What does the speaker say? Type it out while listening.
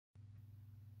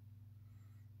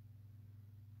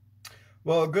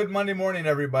Well, good Monday morning,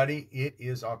 everybody. It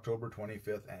is October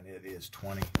 25th, and it is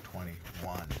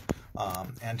 2021.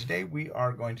 And today we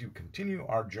are going to continue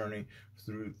our journey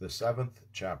through the 7th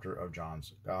chapter of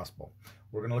John's Gospel.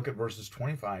 We're going to look at verses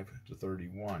 25 to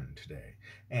 31 today.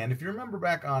 And if you remember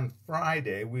back on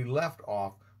Friday, we left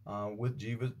off with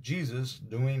Jesus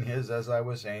doing his, as I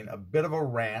was saying, a bit of a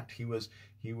rant. He was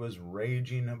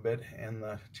raging a bit in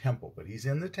the temple, but he's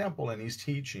in the temple and he's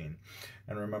teaching.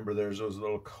 And remember, there's those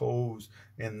little coves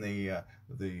in the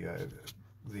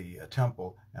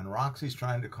temple, and Roxy's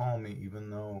trying to call me, even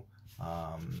though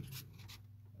I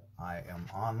am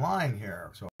online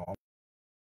here. So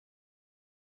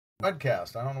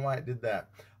podcast. I don't know why it did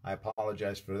that. I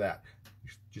apologize for that.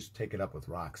 Just take it up with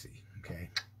Roxy, okay?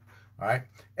 All right.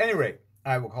 At any rate,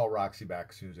 I will call Roxy back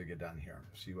as soon as I get done here.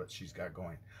 See what she's got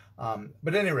going.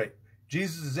 But at any rate,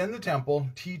 Jesus is in the temple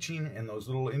teaching in those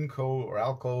little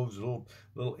alcoves,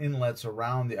 little inlets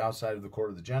around the outside of the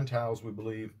court of the Gentiles, we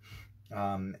believe.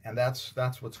 And that's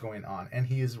what's going on. And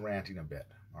he is ranting a bit.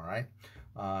 All right.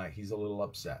 He's a little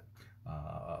upset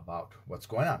about what's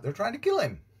going on. They're trying to kill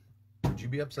him. Would you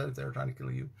be upset if they were trying to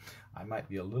kill you? I might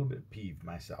be a little bit peeved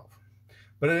myself.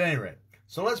 But at any rate,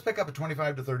 so let's pick up at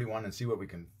 25 to 31 and see what we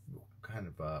can kind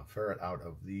of ferret out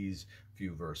of these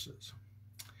few verses.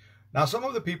 Now some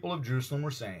of the people of Jerusalem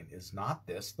were saying, "Is not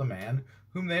this the man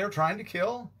whom they are trying to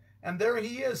kill? And there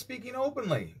he is, speaking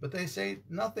openly, but they say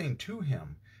nothing to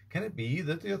him. Can it be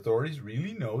that the authorities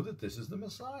really know that this is the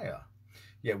Messiah?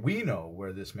 Yet we know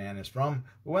where this man is from,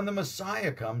 but when the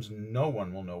Messiah comes, no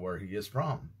one will know where he is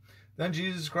from." Then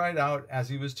Jesus cried out as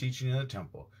he was teaching in the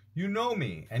temple, "You know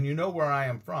me, and you know where I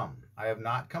am from. I have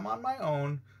not come on my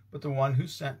own, but the one who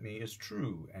sent me is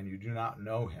true, and you do not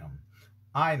know him.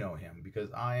 I know him, because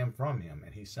I am from him,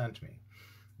 and he sent me."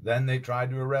 Then they tried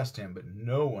to arrest him, but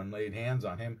no one laid hands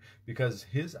on him, because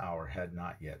his hour had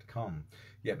not yet come.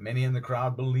 Yet many in the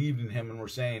crowd believed in him and were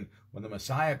saying, "When the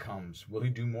Messiah comes, will he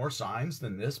do more signs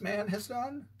than this man has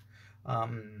done?"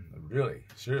 Really,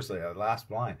 seriously, that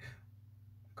last line.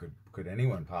 Could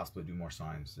anyone possibly do more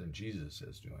signs than Jesus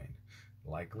is doing?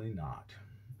 Likely not,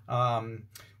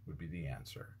 would be the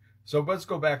answer. So let's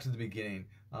go back to the beginning.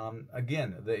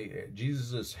 Again,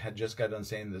 Jesus had just got done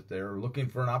saying that they're looking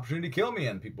for an opportunity to kill me,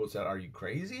 and people said, "Are you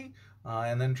crazy?"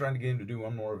 And then trying to get him to do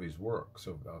one more of his works,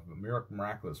 of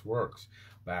miraculous works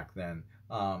back then.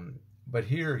 But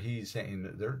here he's saying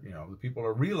that the people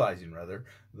are realizing rather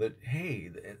that,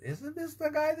 hey, isn't this the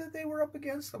guy that they were up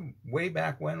against way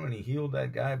back when he healed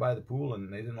that guy by the pool,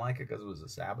 and they didn't like it because it was a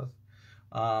Sabbath?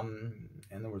 And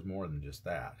there was more than just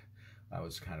that. That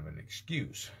was kind of an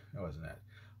excuse, wasn't it?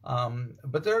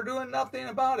 But they're doing nothing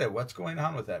about it. What's going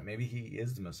on with that? Maybe he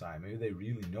is the Messiah. Maybe they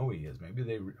really know he is. Maybe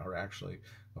they are actually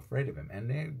afraid of him. And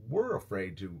they were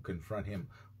afraid to confront him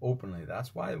openly.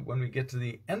 That's why when we get to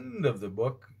the end of the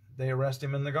book, they arrest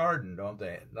him in the garden, don't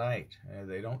they, at night?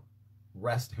 They don't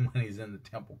arrest him when he's in the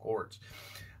temple courts.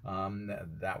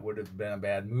 That would have been a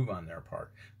bad move on their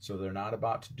part. So they're not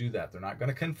about to do that. They're not going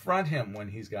to confront him when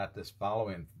he's got this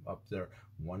following up there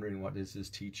wondering what is his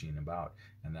teaching about.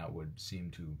 And that would seem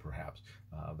to perhaps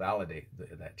validate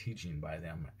that teaching by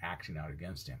them acting out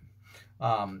against him.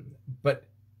 But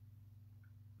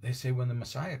they say when the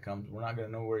Messiah comes, we're not going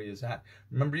to know where he is at.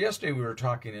 Remember yesterday we were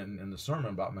talking in the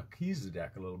sermon about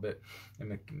Melchizedek a little bit.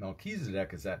 And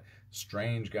Melchizedek is that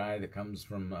strange guy that comes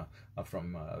from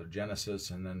Genesis,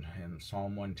 and then in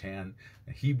Psalm 110.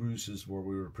 And Hebrews is where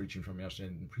we were preaching from yesterday.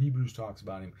 And Hebrews talks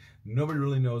about him. Nobody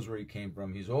really knows where he came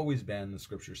from. He's always been, the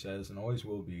scripture says, and always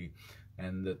will be.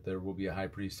 And that there will be a high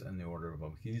priest in the order of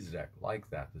Melchizedek like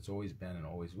that. That's always been and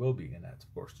always will be. And that's,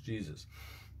 of course, Jesus.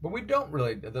 But we don't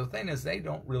really, the thing is, they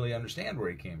don't really understand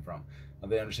where he came from.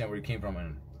 They understand where he came from in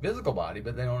a physical body,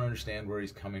 but they don't understand where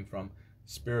he's coming from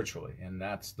spiritually. And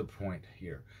that's the point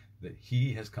here, that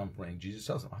he has come from, and Jesus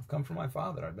tells them, "I've come from my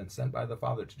Father. I've been sent by the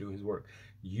Father to do his work.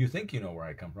 You think you know where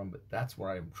I come from, but that's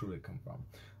where I truly come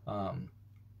from."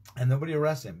 And nobody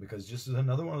arrests him, because just as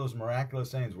another one of those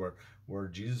miraculous things where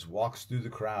Jesus walks through the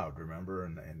crowd, remember,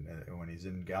 and when he's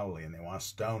in Galilee and they want to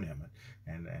stone him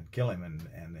and kill him,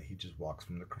 and he just walks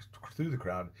through the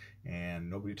crowd, and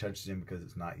nobody touches him because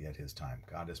it's not yet his time.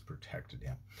 God has protected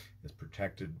him, has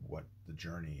protected what the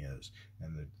journey is,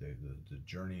 and the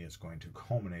journey is going to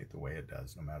culminate the way it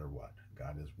does, no matter what.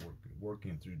 God is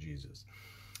working through Jesus.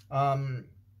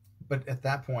 But at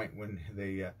that point, when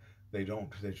they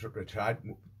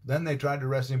tried to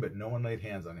arrest him, but no one laid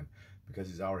hands on him because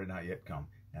his hour had not yet come.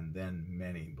 And then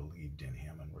many believed in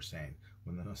him and were saying,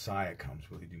 "When the Messiah comes,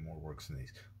 will he do more works than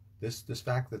these?" This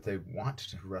fact that they want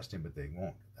to arrest him, but they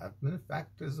won't, that in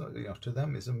fact is, to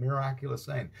them is a miraculous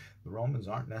thing. The Romans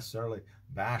aren't necessarily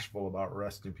bashful about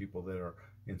arresting people that are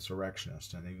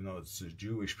insurrectionists, and even though it's the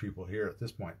Jewish people here at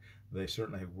this point, they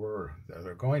certainly were.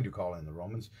 They're going to call in the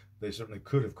Romans. They certainly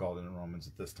could have called in the Romans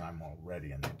at this time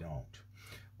already, and they don't.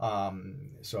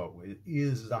 So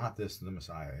is not this the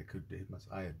Messiah? Did the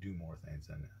Messiah do more things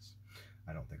than this?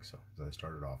 I don't think so. So I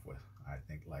started off with, I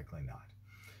think likely not.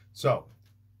 So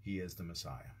he is the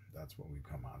Messiah. That's what we've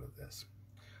come out of this.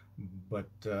 But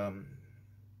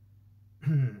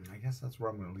I guess that's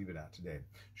where I'm going to leave it at today.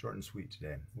 Short and sweet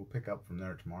today. We'll pick up from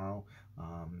there tomorrow.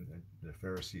 The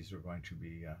Pharisees are going to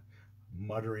be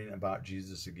muttering about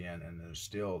Jesus again, and there's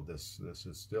still this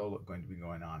is still going to be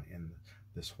going on in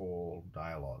this whole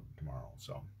dialogue tomorrow.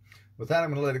 So with that, I'm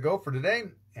going to let it go for today.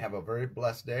 Have a very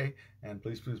blessed day, and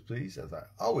please, please, please, as I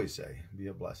always say, be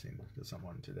a blessing to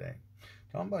someone today.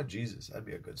 Tell them about Jesus. That'd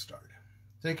be a good start.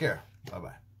 Take care.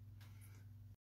 Bye-bye.